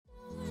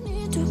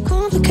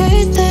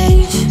complicate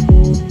things.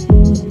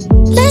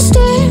 Let's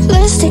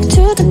stick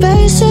to the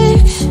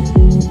basics.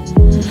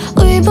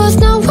 We both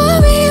know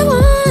what we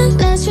want.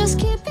 Let's just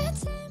keep it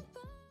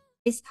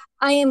simple.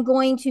 I am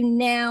going to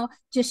now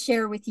just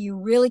share with you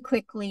really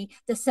quickly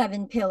the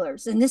 7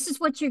 pillars. And this is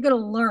what you're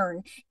going to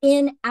learn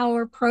in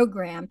our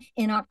program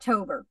in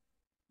October.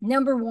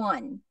 Number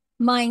 1,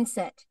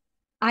 mindset.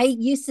 I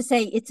used to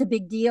say it's a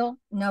big deal.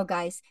 No,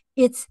 guys,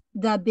 it's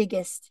the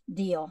biggest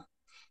deal.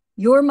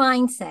 Your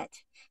mindset,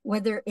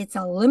 whether it's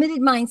a limited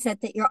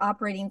mindset that you're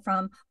operating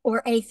from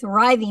or a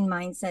thriving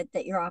mindset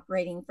that you're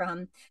operating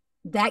from,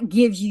 that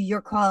gives you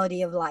your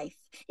quality of life.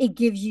 It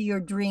gives you your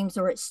dreams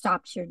or it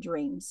stops your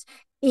dreams.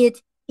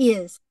 It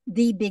is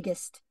the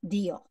biggest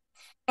deal.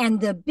 And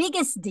the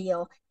biggest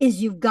deal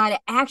is you've got to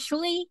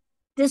actually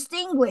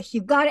distinguish.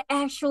 You've got to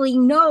actually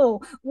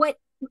know what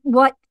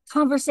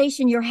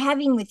conversation you're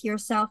having with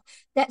yourself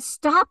that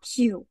stops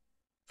you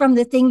from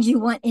the things you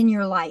want in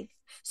your life.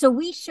 So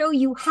we show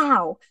you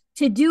how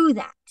to do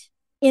that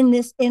in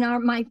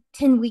my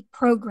 10-week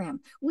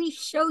program. We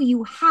show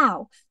you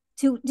how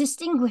to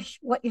distinguish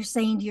what you're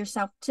saying to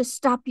yourself to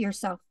stop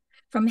yourself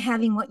from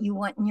having what you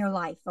want in your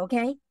life,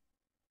 okay?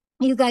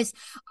 You guys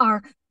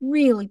are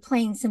really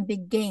playing some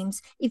big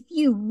games. If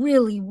you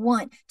really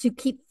want to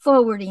keep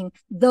forwarding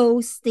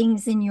those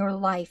things in your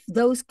life,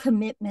 those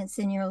commitments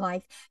in your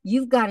life,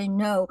 you've got to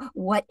know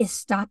what is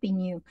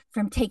stopping you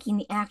from taking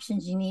the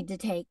actions you need to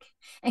take.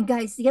 And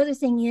guys, the other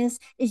thing is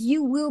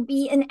you will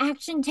be an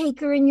action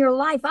taker in your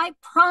life. I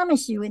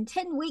promise you, in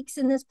 10 weeks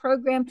in this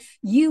program,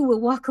 you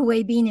will walk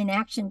away being an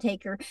action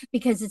taker,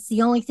 because it's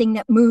the only thing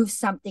that moves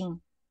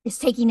something is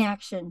taking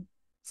action.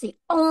 It's the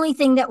only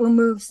thing that will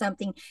move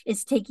something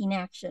is taking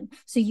action.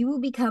 So you will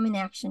become an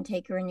action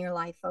taker in your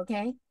life,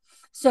 okay?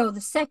 So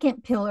the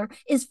second pillar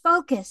is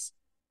focus.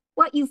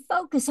 What you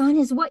focus on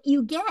is what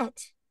you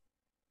get.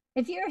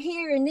 If you're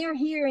here and they're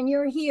here and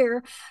you're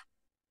here,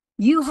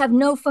 you have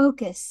no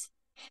focus.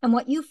 And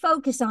what you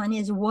focus on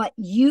is what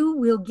you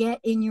will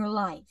get in your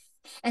life.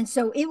 And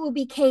so it will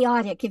be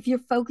chaotic if you're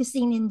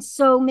focusing in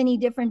so many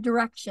different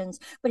directions.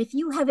 But if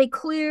you have a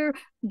clear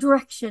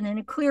direction and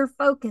a clear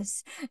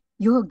focus,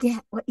 you'll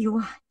get what you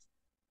want.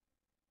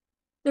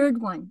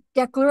 Third one,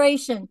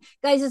 declaration.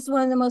 Guys, it's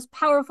one of the most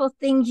powerful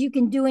things you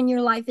can do in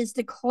your life is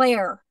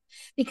declare.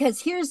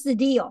 Because here's the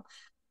deal.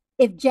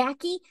 If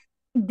Jackie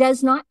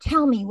does not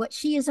tell me what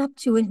she is up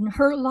to in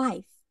her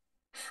life,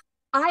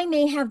 I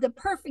may have the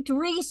perfect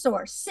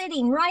resource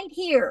sitting right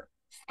here,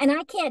 and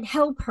I can't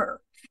help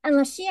her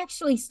unless she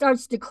actually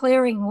starts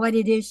declaring what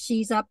it is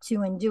she's up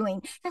to and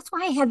doing. That's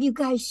why I have you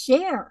guys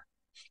share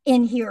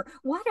in here.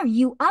 What are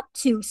you up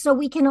to? So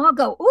we can all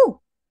go, ooh,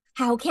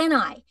 how can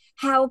I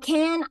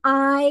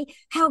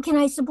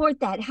support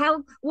that?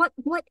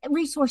 What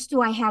resource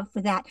do I have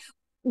for that?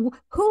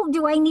 Who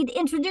do I need to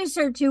introduce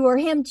her to or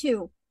him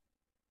to?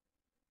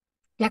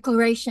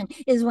 Declaration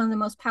is one of the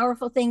most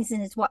powerful things,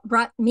 and it's what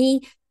brought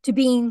me to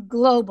being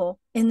global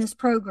in this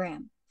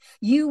program.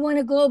 You want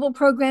a global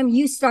program,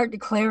 you start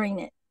declaring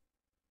it,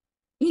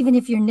 even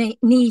if your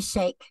knees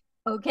shake,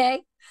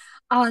 okay?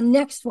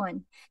 Next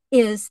one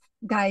is,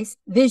 guys,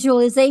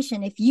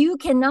 visualization. If you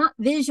cannot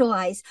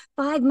visualize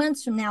 5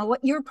 months from now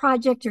what your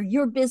project or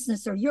your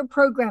business or your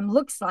program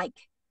looks like,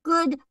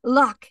 good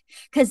luck,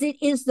 because it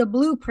is the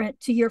blueprint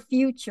to your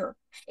future.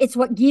 It's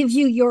what gives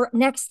you your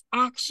next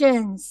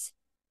actions.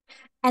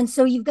 And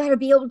so you've got to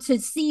be able to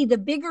see the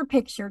bigger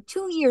picture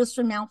 2 years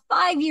from now,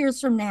 5 years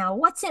from now.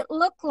 What's it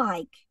look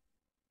like?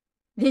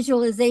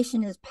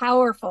 Visualization is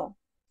powerful.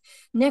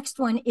 Next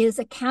one is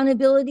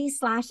accountability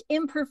 /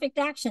 imperfect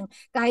action.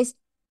 Guys,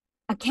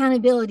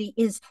 accountability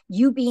is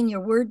you being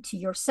your word to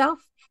yourself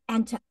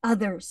and to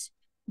others.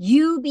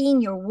 You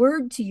being your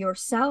word to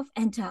yourself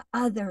and to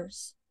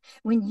others.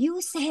 When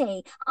you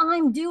say,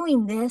 I'm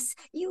doing this,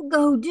 you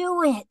go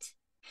do it.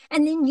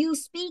 And then you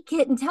speak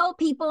it and tell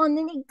people, and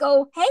then you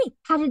go, hey,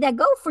 how did that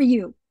go for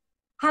you?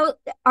 How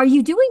are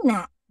you doing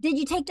that? Did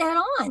you take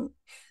that on?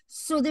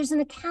 So there's an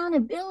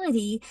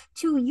accountability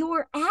to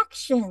your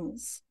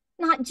actions,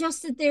 not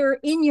just that they're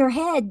in your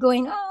head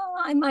going, oh,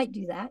 I might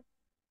do that.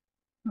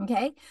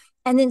 Okay.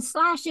 And then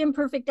 /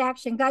 imperfect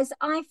action. Guys,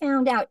 I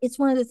found out it's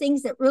one of the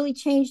things that really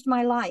changed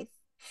my life,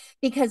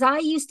 because I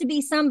used to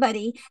be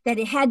somebody that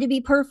it had to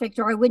be perfect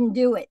or I wouldn't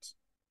do it.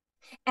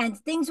 And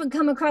things would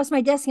come across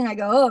my desk and I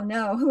go, oh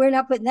no, we're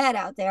not putting that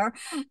out there.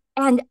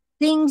 And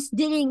things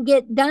didn't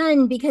get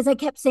done because I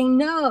kept saying,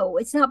 no,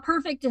 it's not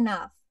perfect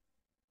enough.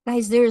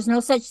 Guys, there is no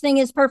such thing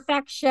as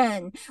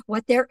perfection.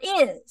 What there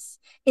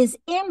is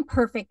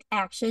imperfect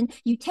action.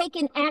 You take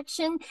an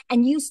action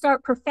and you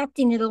start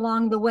perfecting it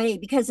along the way,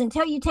 because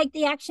until you take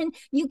the action,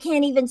 you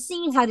can't even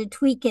see how to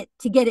tweak it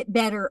to get it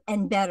better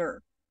and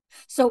better.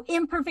 So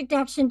imperfect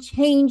action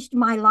changed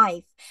my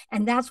life.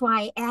 And that's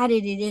why I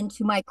added it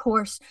into my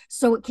course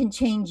so it can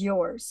change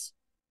yours.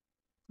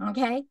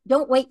 Okay?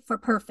 Don't wait for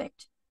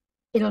perfect.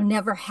 It'll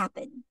never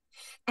happen.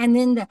 And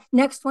then the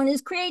next one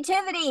is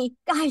creativity.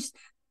 Guys,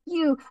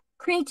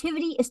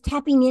 creativity is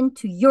tapping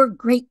into your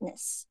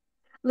greatness.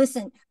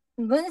 Listen,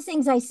 one of the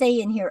things I say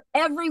in here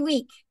every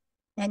week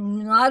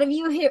and a lot of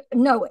you here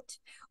know it.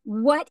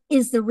 What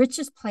is the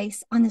richest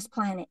place on this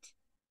planet?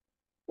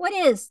 What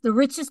is the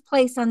richest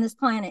place on this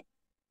planet?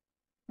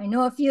 I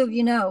know a few of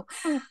you know.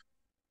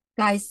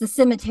 Guys, the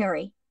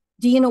cemetery.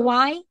 Do you know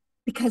why?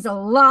 Because a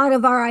lot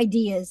of our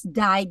ideas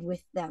died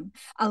with them.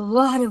 A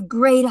lot of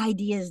great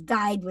ideas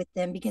died with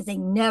them because they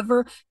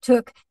never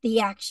took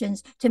the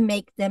actions to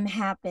make them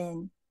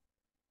happen.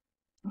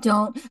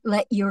 Don't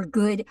let your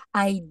good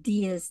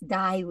ideas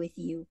die with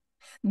you.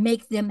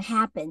 Make them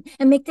happen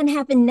and make them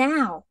happen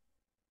now.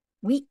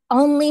 We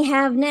only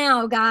have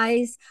now,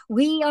 guys.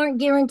 We aren't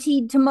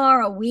guaranteed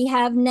tomorrow. We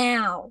have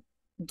now.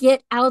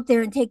 Get out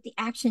there and take the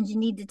actions you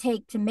need to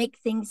take to make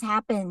things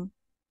happen.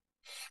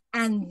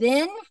 And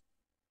then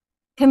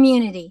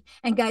community.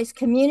 And guys,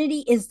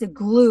 community is the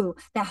glue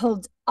that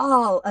holds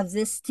all of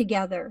this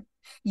together.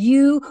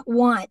 You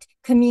want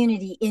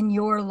community in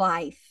your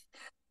life.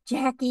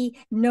 Jackie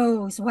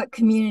knows what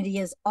community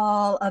is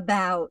all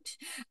about.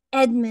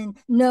 Edmund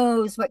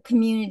knows what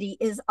community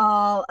is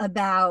all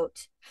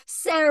about.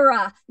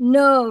 Sarah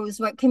knows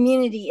what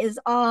community is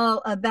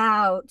all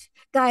about.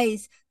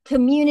 Guys,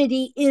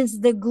 community is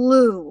the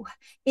glue.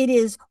 It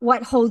is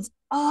what holds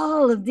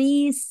all of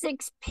these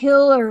 6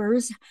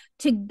 pillars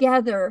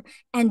together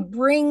and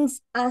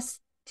brings us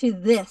to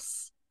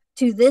this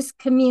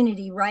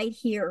community right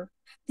here.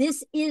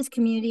 This is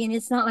community, and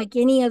it's not like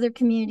any other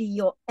community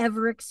you'll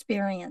ever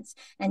experience.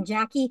 And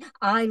Jackie,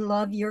 I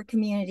love your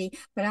community,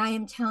 but I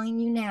am telling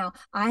you now,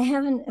 I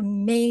have an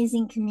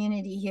amazing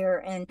community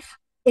here, and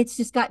it's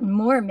just gotten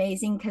more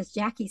amazing because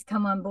Jackie's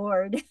come on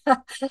board.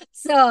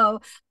 So,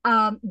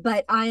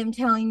 but I am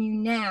telling you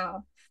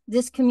now,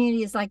 this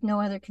community is like no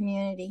other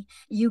community.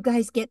 You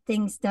guys get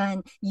things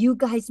done. You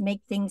guys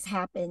make things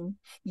happen.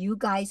 You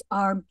guys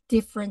are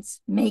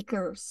difference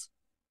makers.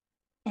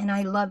 And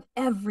I love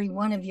every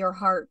one of your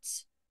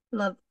hearts.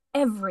 Love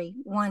every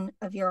one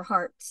of your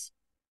hearts.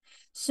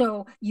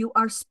 So you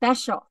are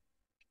special.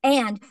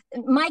 And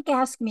Mike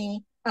asked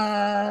me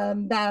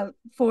about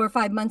 4 or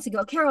 5 months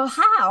ago, Carol,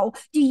 how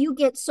do you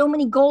get so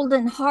many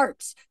golden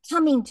hearts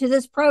coming to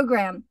this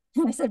program?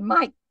 And I said,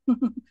 Mike,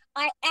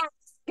 I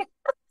ask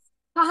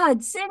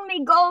God, send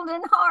me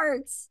golden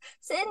hearts.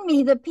 Send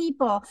me the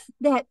people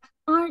that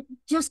aren't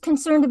just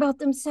concerned about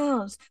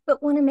themselves,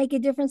 but want to make a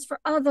difference for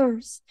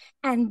others.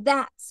 And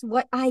that's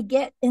what I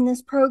get in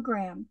this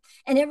program.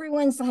 And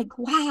everyone's like,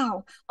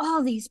 wow,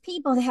 all these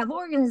people, they have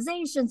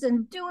organizations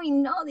and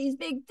doing all these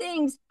big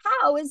things.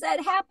 How is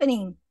that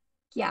happening?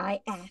 Yeah,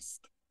 I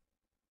ask.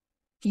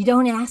 If you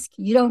don't ask,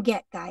 you don't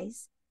get,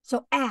 guys.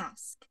 So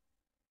ask.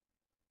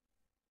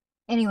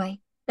 Anyway,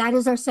 that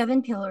is our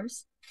 7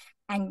 pillars.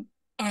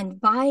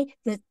 And by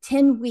the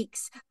 10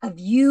 weeks of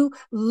you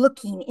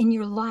looking in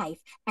your life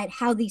at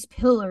how these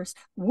pillars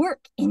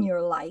work in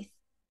your life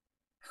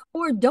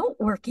or don't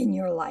work in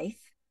your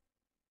life,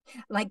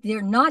 like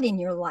they're not in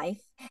your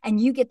life,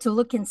 and you get to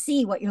look and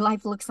see what your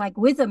life looks like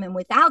with them and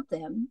without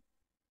them,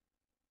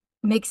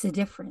 makes a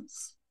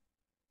difference.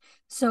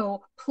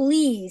 So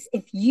please,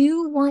 if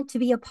you want to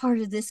be a part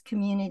of this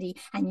community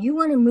and you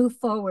want to move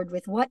forward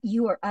with what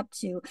you are up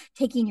to,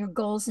 taking your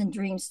goals and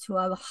dreams to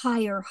a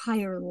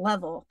higher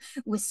level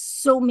with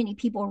so many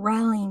people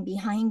rallying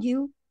behind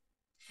you,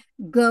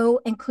 go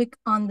and click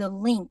on the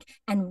link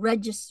and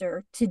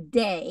register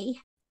today.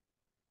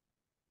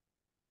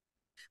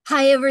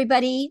 Hi,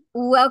 everybody.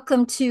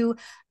 Welcome to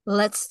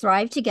Let's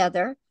Thrive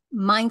Together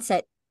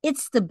Mindset.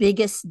 It's the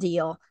biggest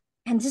deal.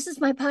 And this is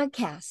my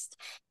podcast.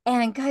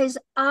 And guys,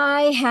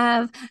 I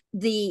have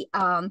the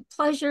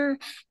pleasure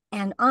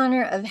and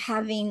honor of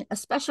having a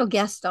special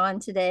guest on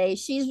today.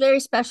 She's very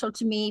special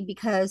to me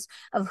because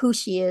of who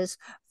she is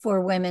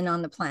for women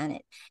on the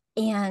planet.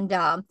 And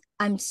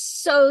I'm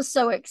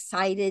so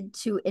excited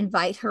to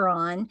invite her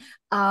on.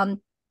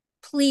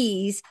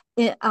 Please,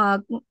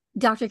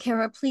 Dr.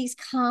 Karah, please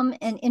come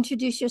and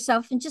introduce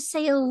yourself and just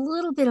say a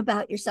little bit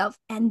about yourself.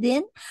 And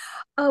then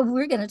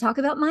we're going to talk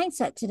about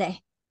mindset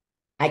today.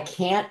 I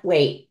can't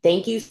wait.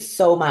 Thank you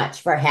so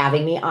much for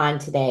having me on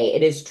today.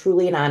 It is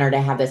truly an honor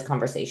to have this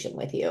conversation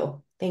with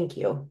you. Thank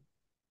you.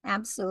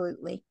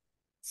 Absolutely.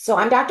 So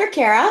I'm Dr.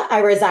 Karah. I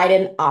reside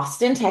in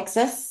Austin,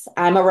 Texas.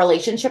 I'm a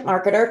relationship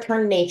marketer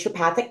turned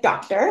naturopathic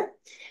doctor.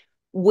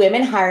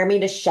 Women hire me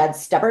to shed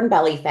stubborn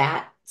belly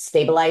fat,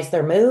 stabilize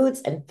their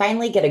moods, and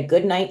finally get a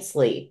good night's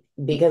sleep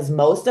because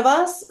most of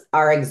us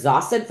are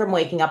exhausted from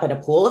waking up in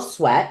a pool of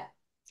sweat,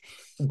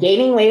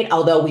 gaining weight,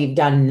 although we've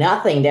done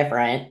nothing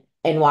different,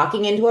 and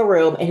walking into a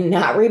room and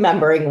not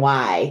remembering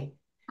why.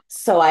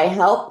 So I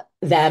help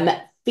them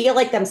feel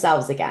like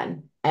themselves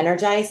again,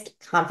 energized,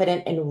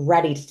 confident, and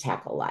ready to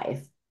tackle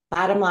life.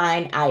 Bottom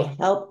line, I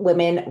help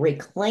women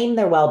reclaim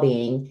their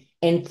well-being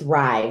and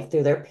thrive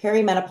through their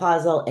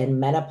perimenopausal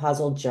and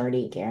menopausal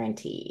journey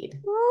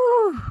guaranteed.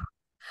 Woo.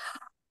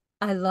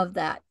 I love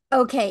that.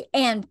 Okay.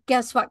 And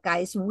guess what,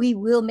 guys? We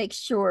will make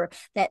sure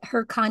that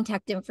her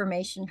contact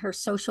information, her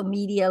social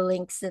media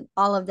links, and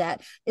all of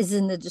that is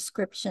in the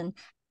description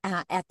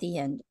at the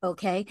end.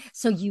 Okay.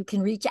 So you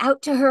can reach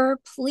out to her.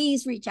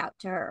 Please reach out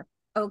to her.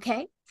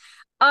 Okay.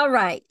 All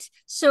right.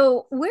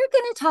 So we're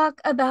going to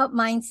talk about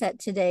mindset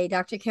today,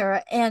 Dr.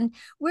 Kara, and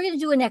we're going to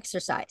do an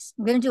exercise.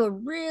 I'm going to do a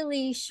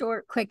really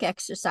short, quick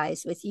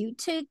exercise with you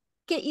to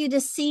get you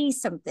to see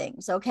some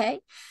things.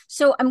 Okay.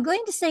 So I'm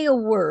going to say a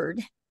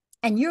word,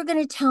 and you're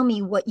going to tell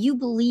me what you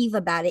believe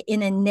about it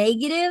in a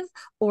negative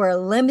or a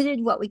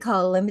limited, what we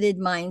call a limited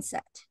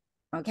mindset.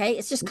 Okay.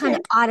 It's just kind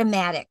of Okay.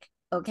 automatic.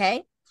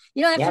 Okay.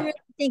 You don't have to really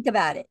Yep. think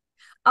about it.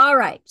 All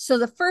right. So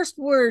the first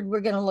word we're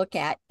going to look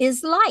at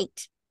is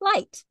light.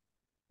 Light.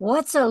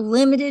 What's a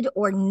limited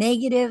or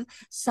negative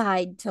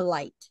side to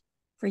light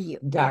for you?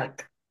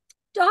 Dark.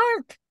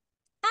 Dark.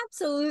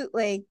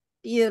 Absolutely.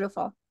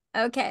 Beautiful.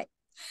 Okay.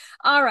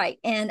 All right.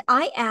 And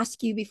I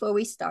asked you before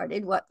we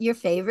started what your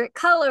favorite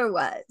color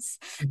was.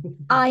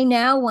 I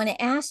now want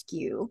to ask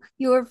you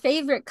your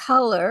favorite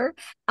color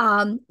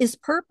is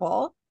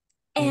purple.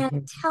 And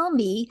Mhm. tell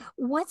me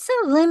what's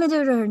a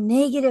limited or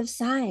negative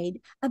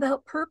side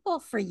about purple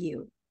for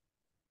you?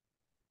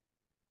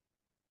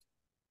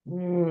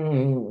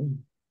 Hmm.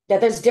 Yeah,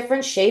 there's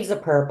different shades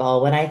of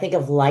purple. When I think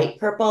of light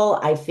purple,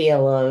 I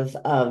feel of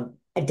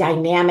a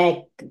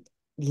dynamic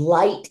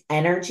light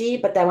energy.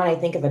 But then when I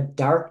think of a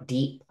dark,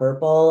 deep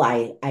purple,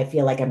 I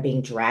feel like I'm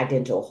being dragged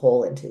into a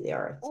hole into the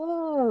earth.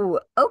 Oh,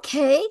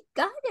 okay.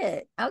 Got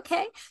it.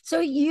 Okay. So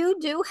you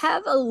do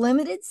have a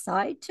limited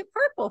side to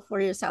purple for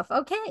yourself.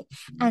 Okay.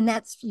 And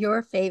that's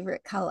your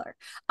favorite color.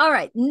 All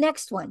right.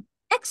 Next one,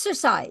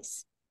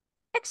 exercise.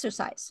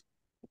 Exercise.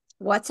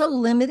 What's a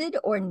limited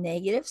or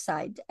negative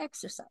side to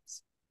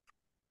exercise?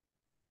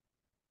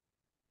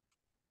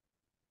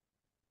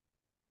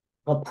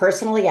 Well,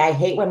 personally, I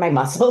hate when my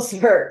muscles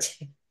hurt.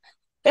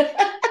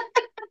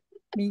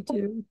 Me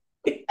too.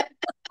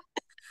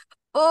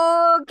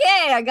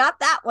 Okay, I got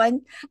that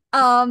one.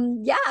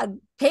 Yeah,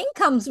 pain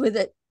comes with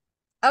it.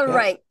 All Yep.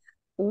 right.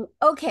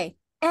 Okay.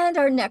 And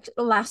our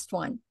last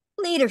one,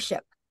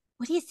 leadership.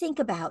 What do you think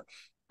about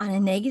on a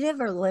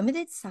negative or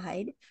limited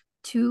side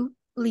to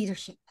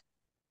leadership?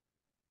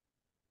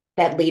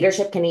 That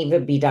leadership can either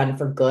be done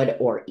for good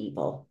or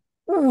evil.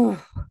 Ooh,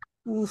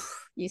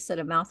 oof, you said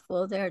a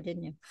mouthful there,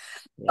 didn't you?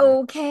 Yeah.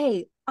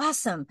 Okay,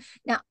 awesome.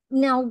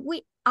 Now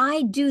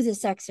I do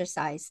this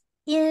exercise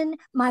in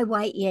my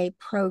YEA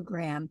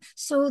program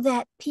so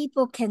that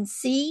people can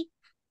see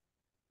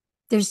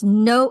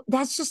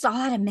that's just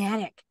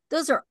automatic.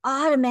 Those are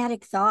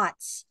automatic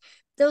thoughts.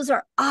 Those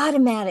are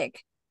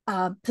automatic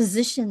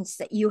positions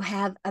that you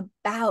have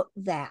about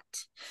that.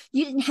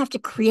 You didn't have to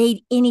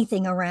create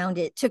anything around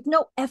it. It took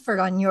no effort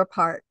on your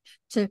part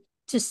to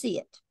see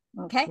it.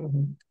 Okay.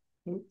 Mhm.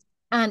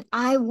 And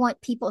I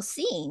want people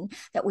seeing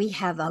that we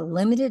have a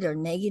limited or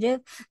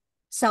negative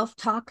self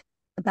talk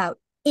about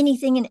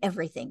anything and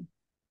everything,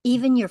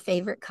 even your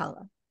favorite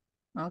color.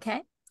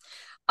 Okay.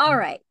 All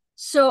right.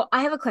 So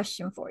I have a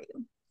question for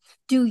you.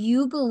 Do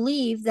you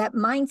believe that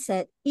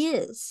mindset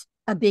is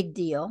a big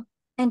deal?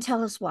 And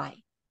tell us why.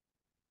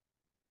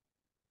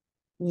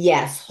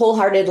 Yes,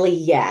 wholeheartedly,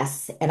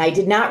 yes. And I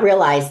did not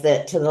realize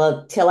that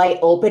till I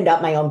opened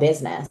up my own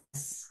business.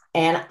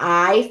 And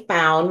I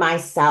found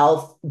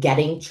myself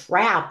getting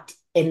trapped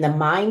in the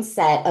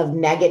mindset of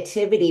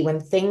negativity when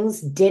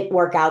things didn't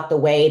work out the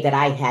way that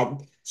I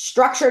had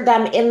structured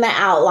them in the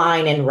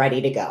outline and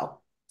ready to go.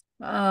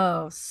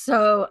 Oh,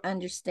 so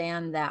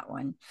understand that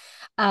one.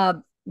 Uh,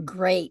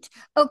 Great.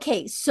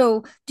 Okay,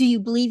 so do you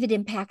believe it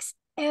impacts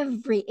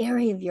every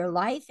area of your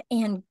life?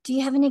 And do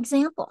you have an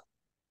example?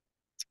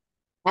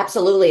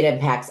 Absolutely, it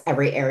impacts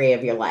every area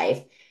of your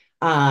life.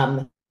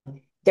 Um,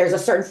 there's a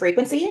certain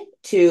frequency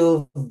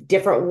to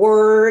different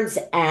words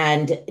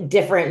and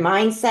different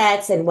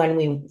mindsets. And when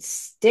we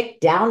stick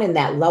down in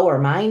that lower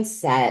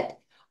mindset,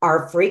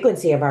 our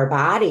frequency of our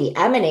body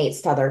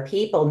emanates to other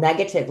people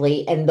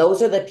negatively. And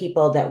those are the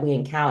people that we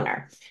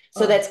encounter.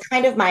 So Oh, that's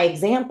kind of my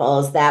example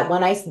is that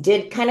when I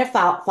did kind of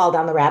fall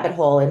down the rabbit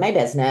hole in my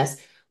business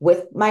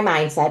with my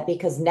mindset,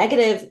 because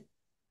negative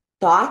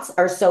thoughts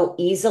are so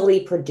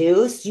easily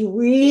produced, you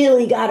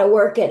really got to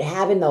work at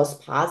having those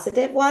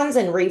positive ones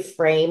and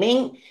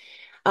reframing.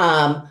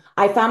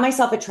 I found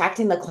myself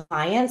attracting the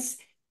clients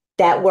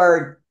that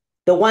were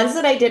the ones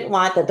that I didn't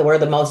want, that were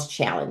the most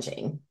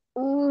challenging.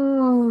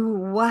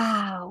 ooh,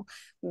 wow.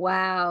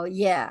 Wow.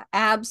 Yeah,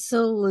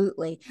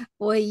 absolutely.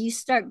 Boy, you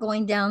start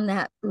going down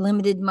that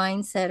limited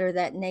mindset or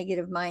that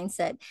negative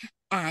mindset,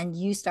 and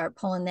you start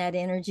pulling that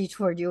energy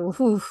toward you.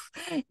 Oof,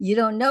 you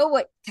don't know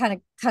what kind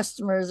of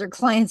customers or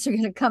clients are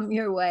going to come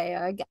your way.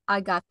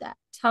 I got that.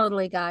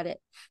 Totally got it.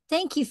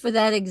 Thank you for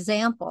that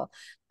example.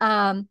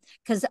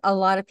 Because a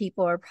lot of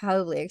people are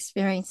probably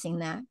experiencing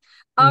that.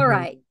 All Mhm.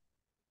 right.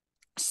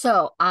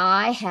 So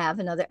I have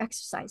another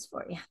exercise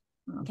for you.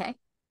 Okay.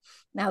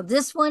 Now,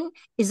 this one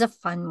is a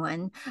fun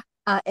one.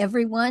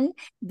 Everyone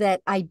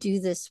that I do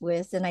this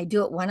with, and I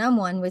do it one on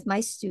one with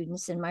my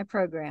students in my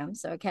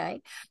programs,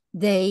 okay,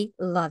 they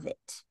love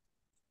it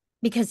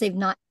because they've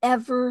not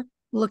ever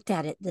looked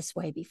at it this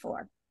way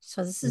before.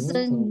 So, this is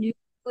a Mhm. new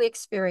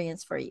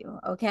experience for you,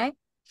 okay?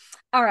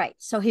 All right,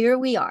 so here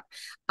we are.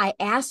 I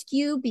asked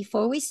you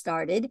before we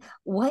started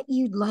what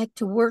you'd like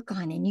to work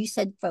on, and you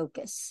said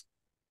focus.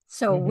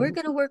 So we're Mhm.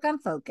 going to work on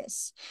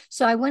focus.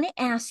 So I want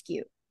to ask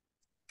you,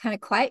 kind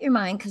of quiet your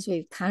mind because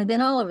we've kind of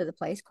been all over the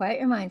place. Quiet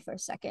your mind for a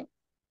second.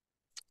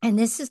 And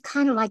this is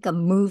kind of like a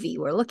movie.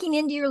 We're looking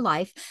into your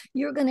life.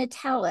 You're going to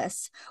tell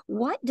us,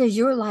 what does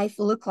your life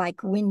look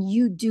like when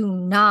you do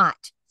not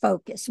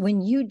focus,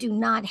 when you do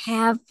not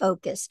have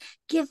focus?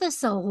 Give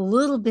us a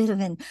little bit of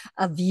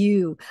a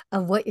view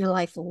of what your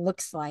life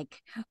looks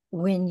like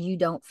when you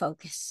don't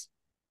focus.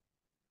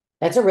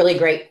 That's a really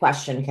great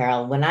question,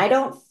 Carol. When I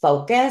don't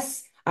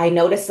focus, I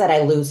notice that I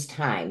lose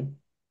time.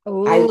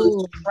 I lose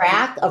Oh,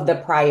 track of the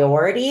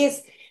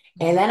priorities.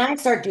 And then I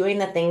start doing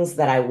the things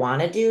that I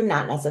want to do,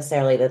 not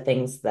necessarily the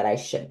things that I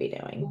should be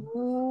doing.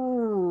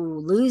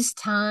 ooh, lose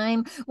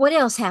time. What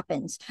else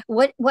happens?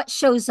 What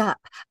shows up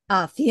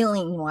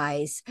feeling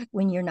wise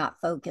when you're not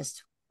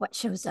focused? What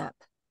shows up?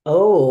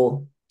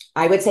 Oh,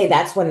 I would say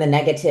that's when the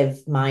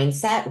negative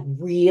mindset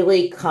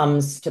really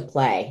comes to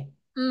play.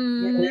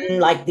 Mm,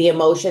 Like the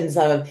emotions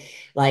of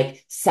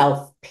like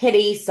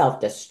self-pity,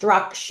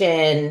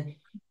 self-destruction,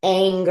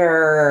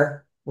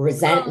 anger, oh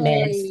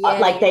resentment, yeah.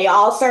 like they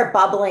all start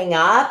bubbling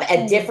up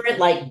at different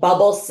like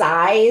bubble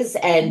size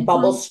and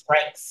bubble Mm-hmm.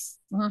 strengths.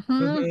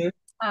 Mm-hmm. Mhm.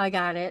 I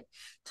got it.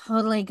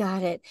 Totally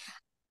got it.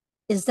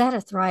 Is that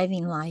a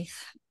thriving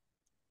life?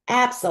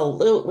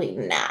 Absolutely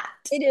not.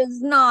 It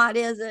is not,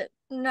 is it?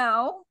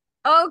 No.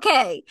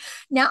 Okay.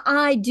 Now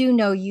I do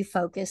know you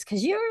focus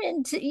because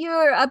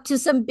you're up to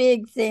some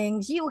big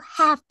things. You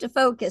have to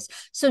focus.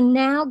 So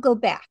now go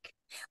back.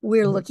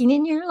 We're looking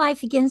in your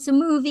life against a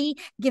movie.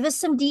 Give us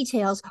some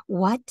details.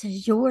 What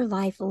does your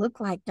life look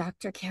like,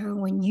 Dr. Karah,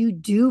 when you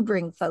do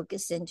bring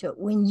focus into it?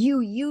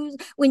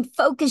 When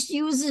focus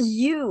uses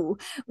you,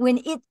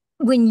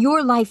 when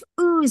your life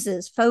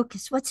oozes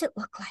focus, what's it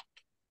look like?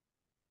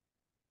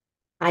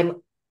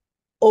 I'm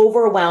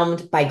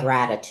overwhelmed by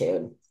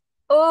gratitude.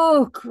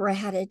 Oh,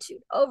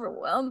 gratitude,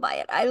 overwhelmed by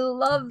it. I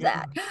love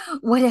that.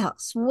 What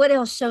else? What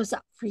else shows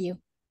up for you?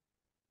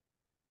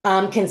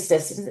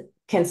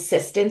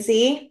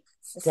 Consistency,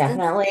 Assistance.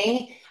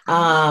 definitely.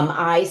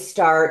 I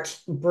start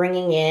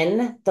bringing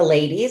in the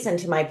ladies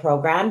into my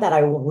program that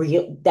I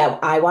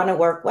want to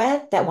work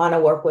with, that want to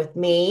work with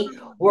me.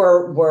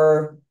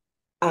 We're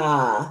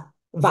uh,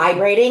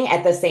 vibrating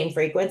at the same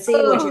frequency,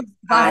 which is Oh,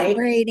 I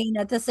vibrating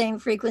at the same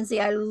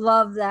frequency. I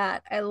love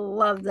that. I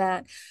love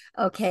that.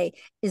 Okay.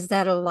 Is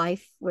that a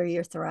life where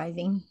you're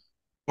thriving?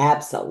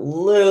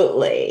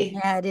 absolutely.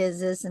 Yeah, it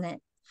is, isn't it?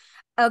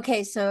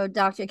 Okay. So,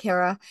 Dr.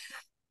 Kara,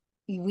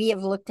 we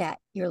have looked at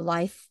your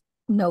life,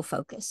 no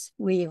focus.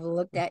 We have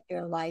looked at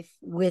your life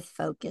with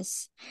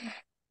focus.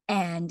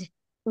 And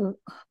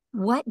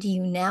what do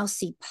you now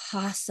see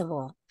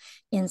possible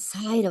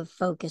inside of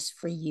focus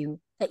for you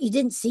that you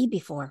didn't see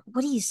before?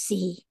 What do you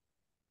see?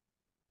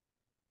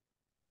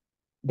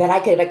 That I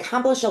could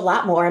accomplish a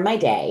lot more in my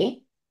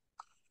day,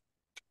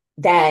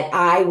 that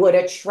I would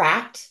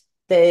attract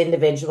the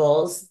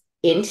individuals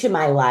into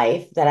my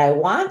life that I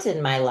want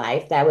in my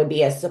life that would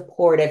be a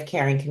supportive,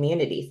 caring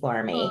community for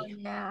Oh, me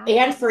yeah.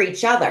 and for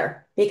each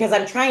other. Because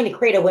I'm trying to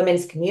create a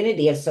women's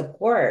community of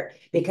support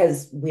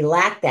because we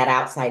lack that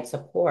outside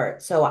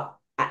support. So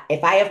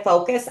if I have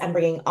focus, I'm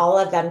bringing all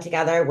of them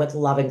together with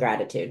love and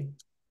gratitude.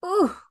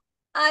 Ooh,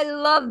 I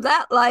love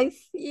that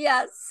life.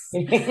 Yes.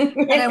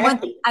 And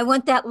I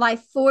want that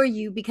life for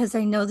you because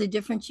I know the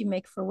difference you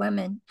make for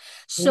women.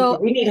 So,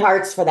 We need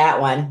hearts for that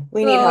one.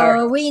 We need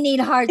hearts. oh, we need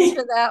hearts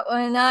for that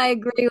one. I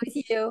agree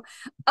with you.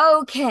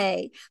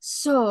 Okay.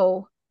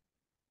 So,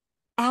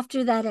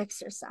 after that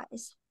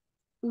exercise,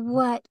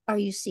 what are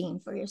you seeing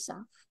for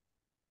yourself?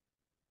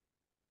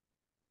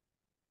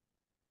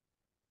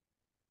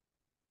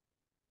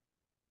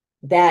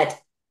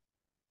 That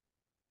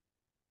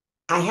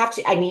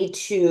I need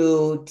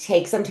to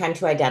take some time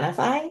to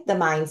identify the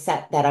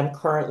mindset that I'm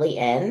currently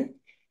in.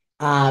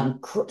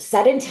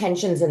 Set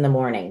intentions in the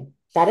morning.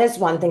 That is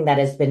one thing that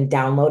has been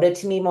downloaded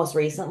to me most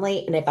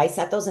recently. And if I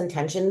set those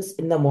intentions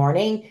in the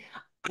morning,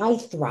 I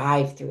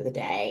thrive through the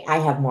day. I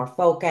have more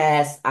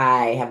focus,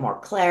 I have more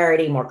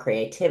clarity, more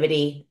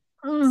creativity.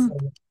 Mm.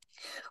 So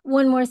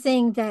One more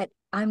thing that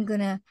I'm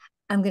gonna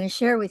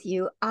share with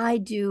you. I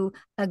do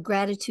a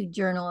gratitude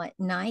journal at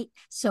night.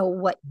 So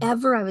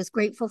whatever I was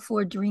grateful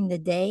for during the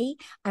day,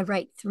 I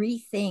write three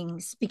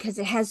things because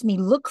it has me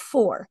look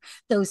for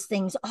those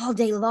things all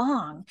day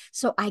long.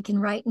 So I can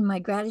write in my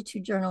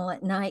gratitude journal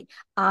at night.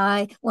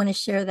 I want to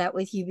share that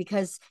with you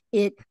because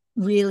it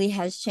really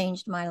has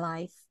changed my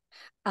life.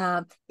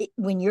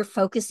 When you're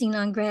focusing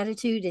on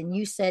gratitude, and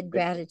you said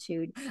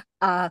gratitude,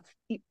 uh,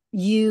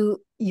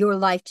 your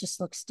life just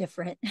looks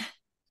different.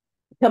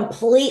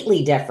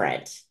 completely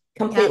different,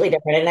 Yeah. completely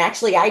different. And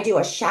actually, I do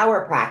a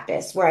shower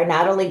practice where I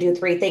not only do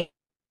three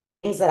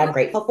things that I'm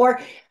grateful for,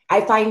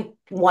 I find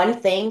one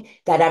thing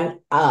that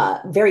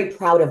I'm very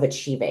proud of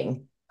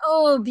achieving.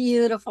 Oh,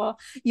 beautiful.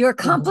 Your Mhm.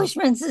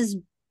 accomplishments is,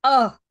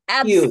 oh,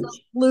 Huge.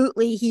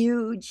 absolutely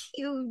huge,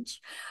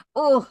 huge.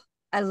 Oh,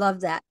 I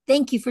love that.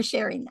 Thank you for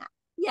sharing that.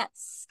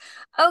 Yes.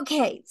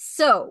 Okay,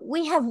 so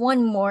we have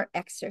one more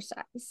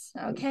exercise.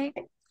 Okay.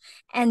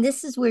 And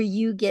this is where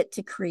you get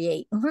to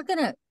create. And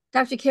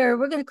Dr. Karah,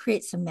 we're going to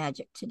create some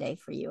magic today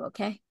for you,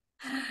 okay?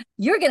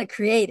 You're going to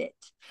create it.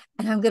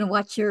 And I'm going to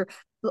watch your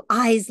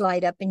eyes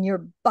light up and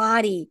your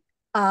body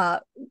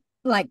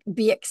like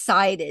be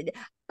excited.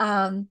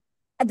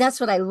 That's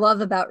what I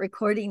love about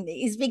recording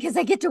these because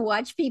I get to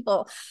watch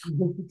people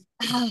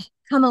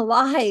come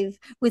alive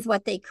with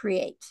what they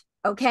create.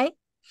 Okay.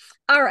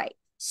 All right.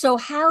 So,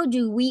 how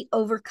do we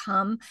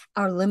overcome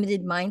our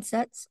limited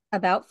mindsets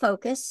about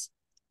focus?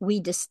 We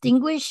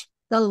distinguish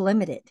the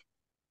limited.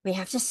 We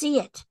have to see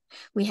it.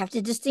 We have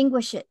to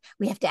distinguish it.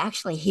 We have to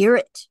actually hear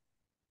it.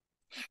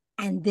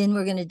 And then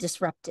we're going to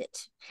disrupt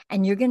it.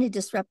 And you're going to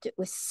disrupt it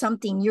with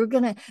something. You're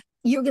going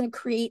to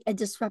create a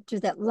disruptor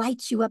that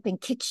lights you up and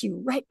kicks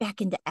you right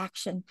back into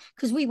action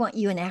because we want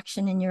you in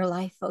action in your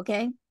life,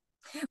 okay?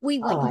 We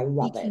want Oh, you I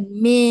love it.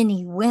 teaching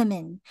many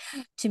women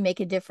to make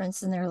a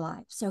difference in their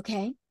lives,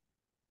 okay?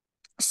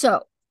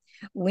 So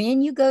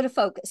when you go to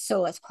focus,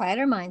 so let's quiet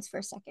our minds for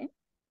a second.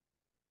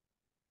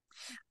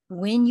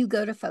 When you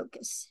go to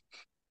focus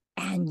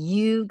and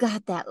you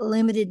got that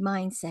limited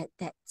mindset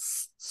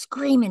that's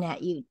screaming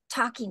at you,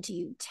 talking to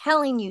you,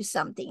 telling you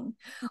something,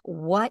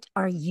 what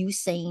are you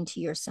saying to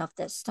yourself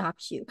that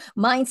stops you?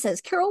 Mine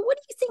says, Carol, what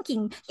are you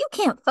thinking? You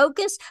can't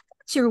focus.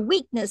 That's your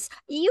weakness.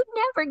 You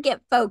never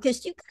get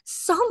focused. You got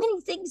so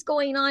many things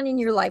going on in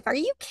your life. Are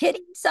you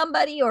kidding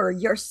somebody or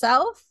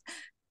yourself?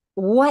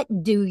 What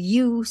do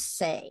you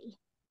say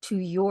to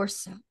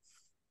yourself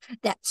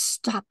that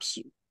stops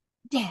you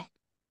dead?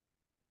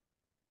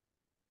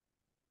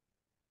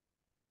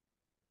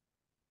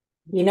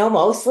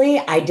 Mostly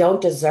I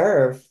don't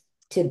deserve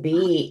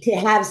to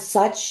have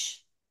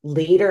such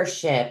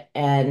leadership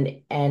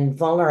and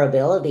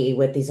vulnerability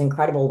with these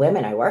incredible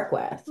women I work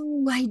with.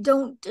 Ooh, I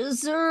don't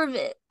deserve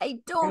it. I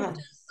don't Yeah.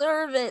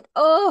 deserve it.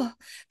 Oh,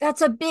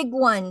 that's a big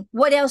one.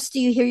 What else do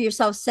you hear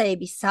yourself say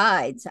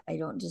besides I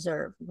don't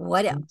deserve?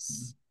 What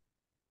else?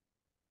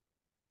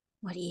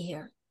 What do you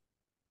hear?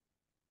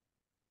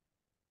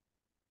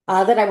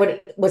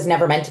 That was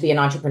never meant to be an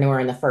entrepreneur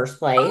in the first Oh,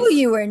 place.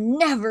 you were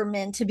never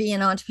meant to be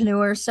an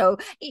entrepreneur. So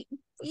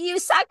you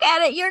suck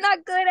at it. You're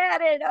not good at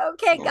it.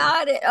 Okay, Yeah.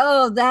 got it.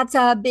 Oh, that's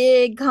a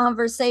big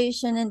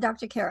conversation. And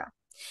Dr. Karah,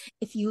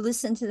 if you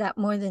listen to that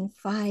more than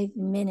 5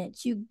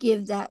 minutes, you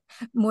give that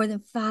more than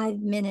 5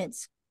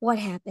 minutes, what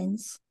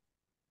happens?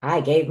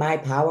 I gave my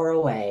power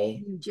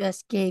away. You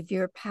just gave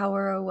your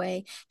power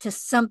away to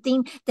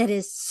something that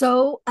is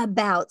so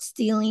about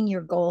stealing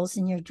your goals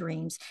and your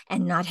dreams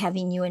and not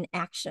having you in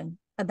action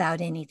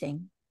about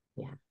anything.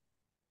 Yeah,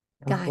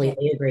 Got it.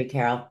 completely agree,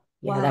 Carol.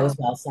 Yeah, that Wow. was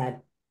well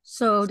said.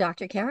 So,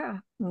 Dr.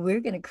 Karah, we're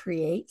going to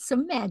create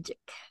some magic.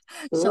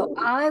 So, Ooh.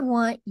 I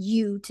want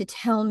you to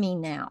tell me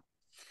now.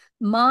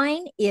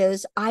 Mine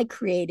is I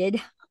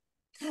created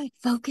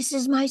focus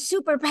is my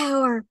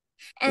superpower.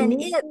 And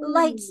it Ooh.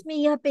 lights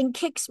me up and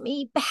kicks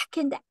me back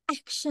into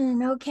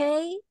action.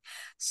 Okay.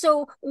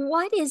 So,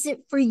 what is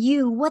it for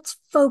you? What's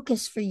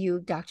focus for you,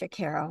 Dr.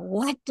 Karah?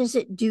 What does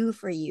it do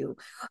for you?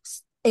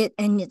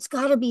 And it's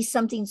got to be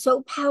something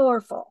so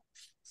powerful.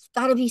 It's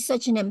got to be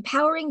such an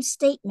empowering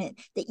statement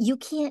that you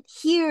can't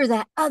hear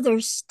that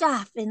other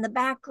stuff in the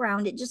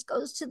background. It just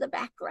goes to the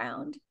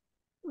background.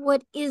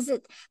 What is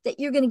it that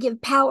you're going to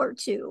give power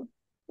to?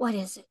 What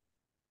is it?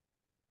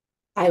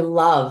 I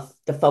love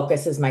the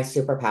focus is my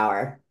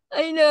superpower.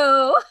 I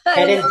know. I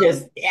That is love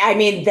just, I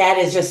mean, that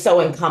is just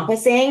so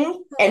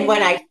encompassing. And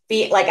when I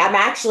feel like I'm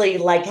actually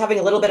like having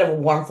a little bit of a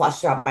warm flush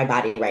throughout my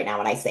body right now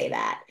when I say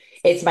that.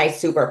 It's my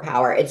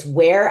superpower. It's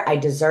where I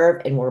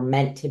deserve and we're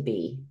meant to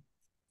be.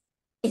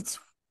 it's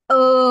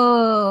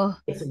oh,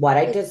 It's what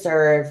I it's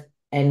deserve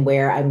and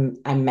where I'm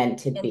meant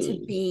to meant to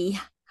be. be.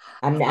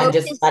 I'm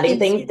just Focus letting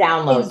things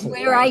download is to me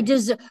where right I now.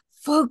 deserve.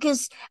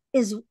 Focus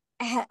is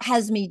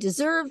has me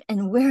deserve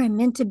and where I'm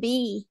meant to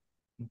be.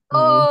 Mhm.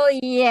 Oh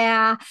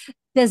yeah.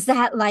 Does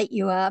that light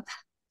you up?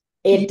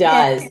 It Yeah.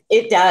 does.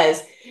 It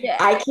does. Yeah.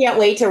 I can't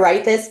wait to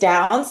write this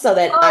down so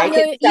that Oh I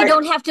can no, you start.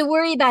 don't have to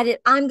worry about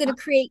it. I'm going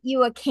to create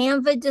you a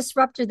Canva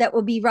disruptor that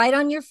will be right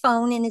on your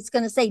phone and it's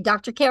going to say,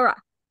 Dr. Karah,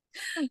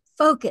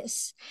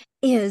 focus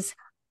is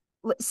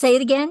say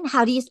it again.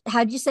 How do you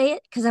say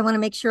it? Because I want to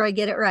make sure I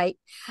get it right.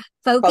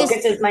 Focus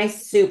Focus is my my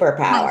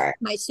superpower.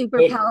 my It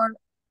superpower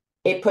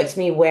it puts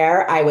me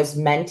where I was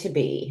meant to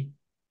be.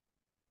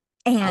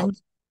 Oh,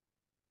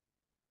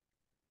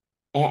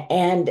 and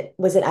and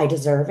was it I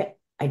deserve it?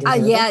 I deserve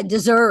it. yeah,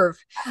 deserve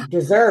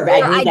Deserve.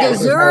 I where I need that deserve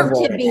deserve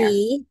to word in there.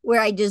 be,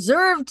 where I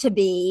deserve to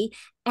be.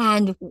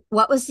 And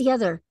what was the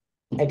other?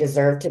 I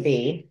deserve to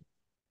be.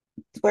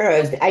 It's where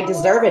I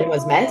deserve and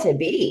was meant to Oh,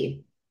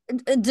 be.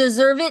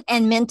 deserve it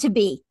and meant to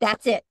be.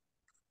 That's it.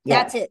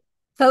 That's Yep. it.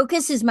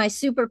 Focus is my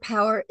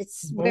superpower.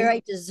 It's where Mhm.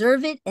 I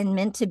deserve it and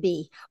meant to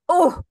be.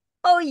 Oh,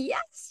 oh,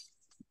 yes.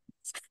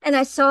 And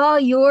I saw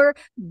your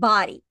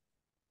body.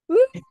 Woo!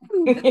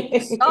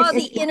 Saw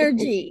the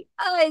energy.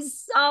 I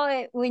saw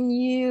it when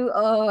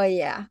oh,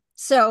 yeah.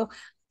 So,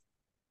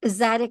 is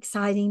that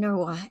exciting or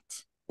what?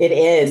 It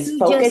is. You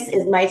Focus just,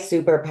 is my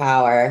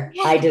superpower.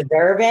 I yeah,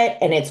 deserve it,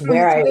 and it's and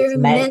where it's I where was you're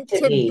meant meant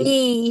to to be.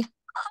 be.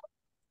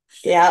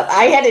 Yeah,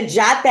 I had to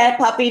jot that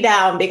puppy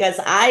down because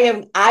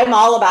I'm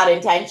all about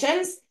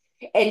intentions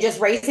and just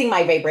raising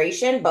my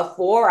vibration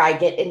before I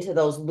get into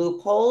those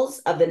loopholes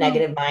of the Oh,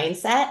 negative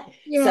mindset.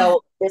 yeah.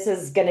 So this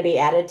is going to be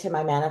added to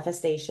my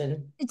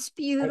manifestation. It's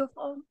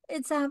beautiful.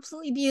 It's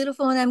absolutely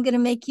beautiful. And I'm going to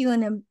make you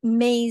an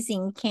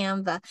amazing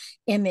Canva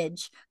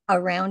image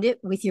around it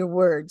with your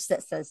words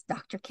that says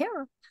Dr.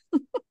 Karah.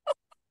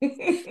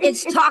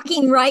 It's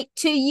talking right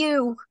to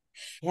you.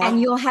 And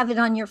Yeah, you'll have it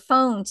on your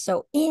phone.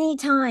 So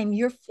anytime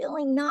you're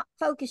feeling not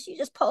focused, you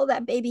just pull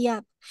that baby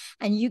up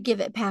and you give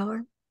it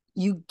power.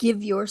 You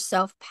give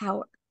yourself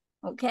power.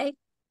 Okay.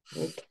 I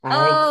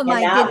Oh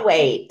my cannot goodness.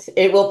 wait.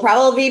 It will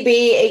probably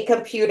be a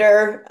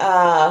computer,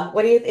 a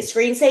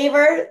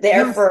screensaver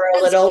there Yes. for a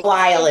That's little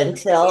while it.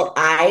 until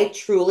I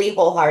truly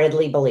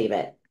wholeheartedly believe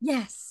it.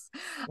 Yes.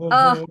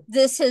 Hmm.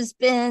 This has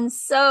been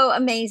so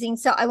amazing.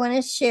 So I want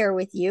to share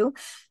with you.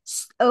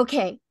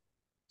 Okay.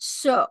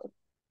 So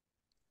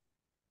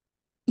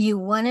you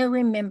want to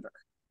remember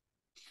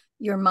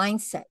your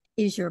mindset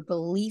is your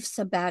beliefs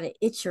about it.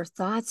 It's your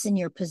thoughts and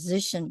your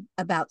position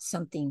about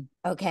something.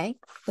 Okay.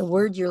 The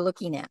word you're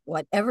looking at,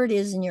 whatever it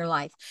is in your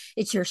life,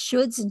 it's your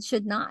shoulds and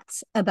should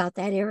nots about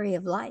that area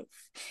of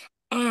life.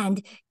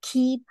 And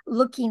keep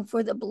looking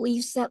for the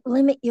beliefs that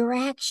limit your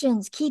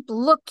actions. Keep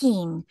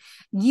looking.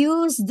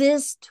 Use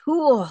this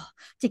tool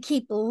to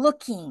keep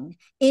looking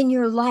in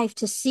your life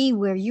to see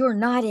where you're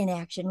not in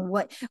action.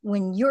 What,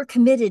 when you're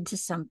committed to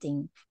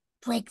something,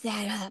 break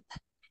that up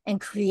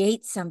and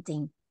create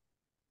something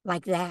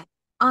like that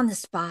on the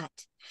spot.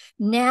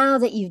 Now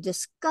that you've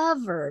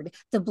discovered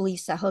the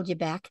beliefs that hold you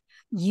back,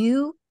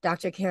 you,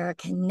 Dr. Karah,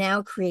 can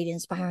now create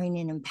inspiring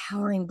and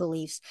empowering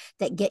beliefs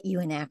that get you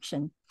in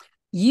action.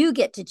 You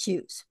get to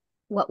choose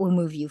what will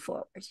move you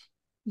forward.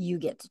 You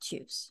get to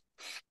choose.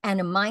 And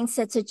a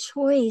mindset's a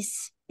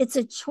choice. It's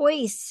a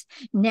choice.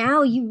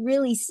 Now you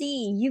really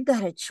see you've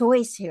got a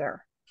choice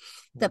here.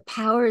 The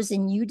power is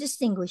in you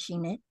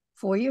distinguishing it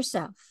for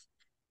yourself.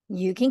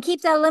 You can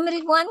keep that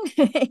limited one.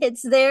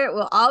 It's there. It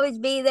will always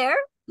be there.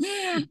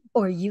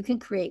 Or you can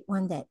create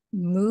one that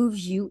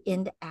moves you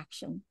into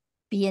action.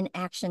 Be an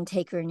action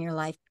taker in your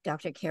life,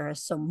 Dr. Karah,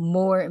 so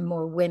more and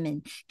more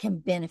women can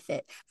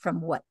benefit from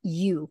what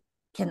you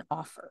can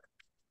offer.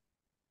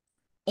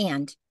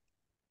 And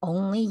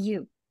only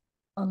you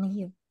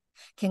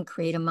can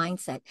create a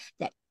mindset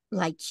that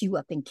lights you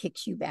up and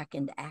kicks you back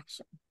into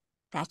action.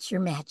 That's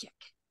your magic.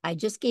 I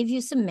just gave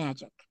you some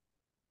magic.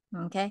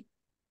 Okay.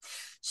 I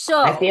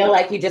So, feel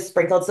like you just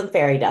sprinkled some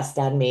fairy dust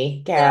on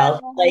me, Carol.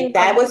 Like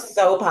that oh, was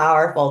so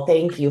powerful.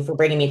 Thank you for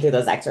bringing me through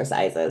those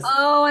exercises.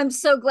 oh, I'm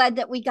so glad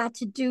that we got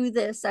to do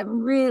this.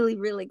 I'm really,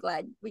 really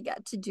glad we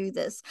got to do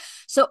this.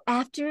 So,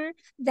 after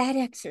that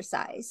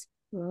exercise,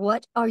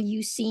 what are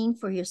you seeing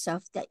for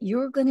yourself that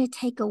you're going to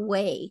take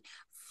away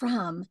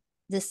from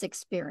this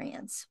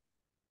experience?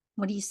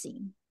 What are you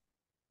seeing?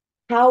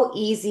 How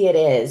easy it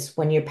is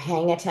when you're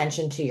paying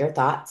attention to your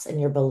thoughts and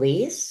your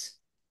beliefs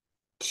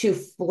to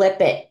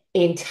flip it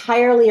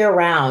entirely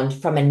around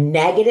from a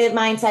negative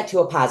mindset to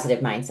a positive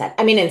mindset.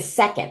 I mean, in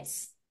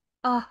seconds.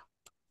 Oh,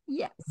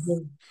 yes.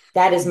 Mhm.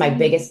 That is my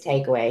biggest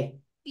takeaway.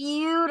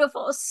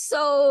 Beautiful,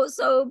 so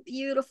so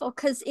beautiful,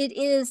 because it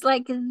is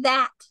like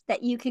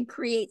that you can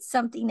create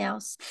something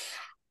else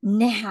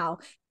now.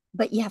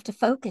 But you have to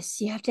focus.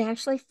 You have to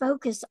actually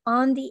focus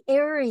on the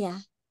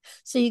area.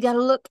 So you got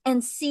to look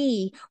and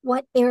see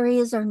what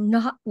areas are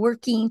not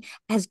working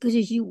as good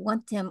as you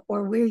want them,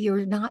 or where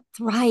you're not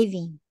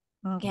thriving.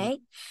 Okay.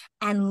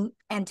 And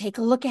take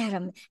a look at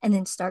them and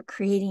then start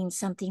creating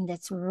something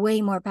that's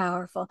way more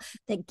powerful,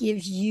 that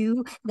gives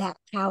you that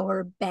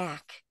power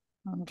back.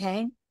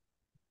 Okay.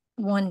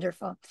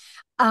 Wonderful.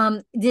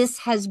 This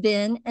has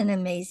been an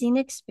amazing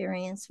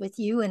experience with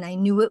you, and I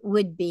knew it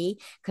would be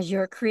because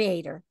you're a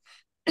creator.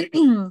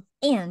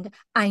 And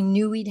I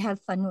knew we'd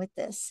have fun with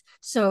this.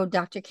 So,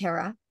 Dr.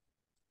 Karah,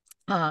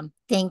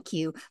 thank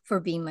you for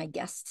being my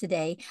guest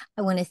today.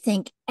 I want to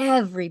thank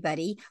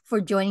everybody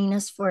for joining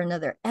us for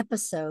another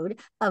episode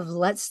of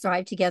Let's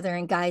Thrive Together.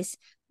 And guys,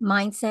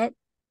 mindset,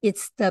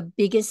 it's the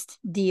biggest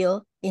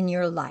deal in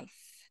your life.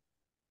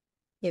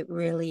 It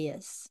really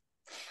is.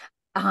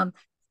 Um,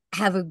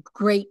 have a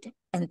great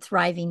and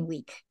thriving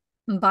week.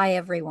 Bye,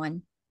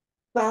 everyone.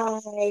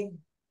 Bye.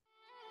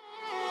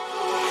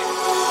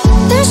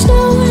 There's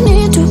no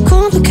need to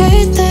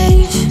complicate this.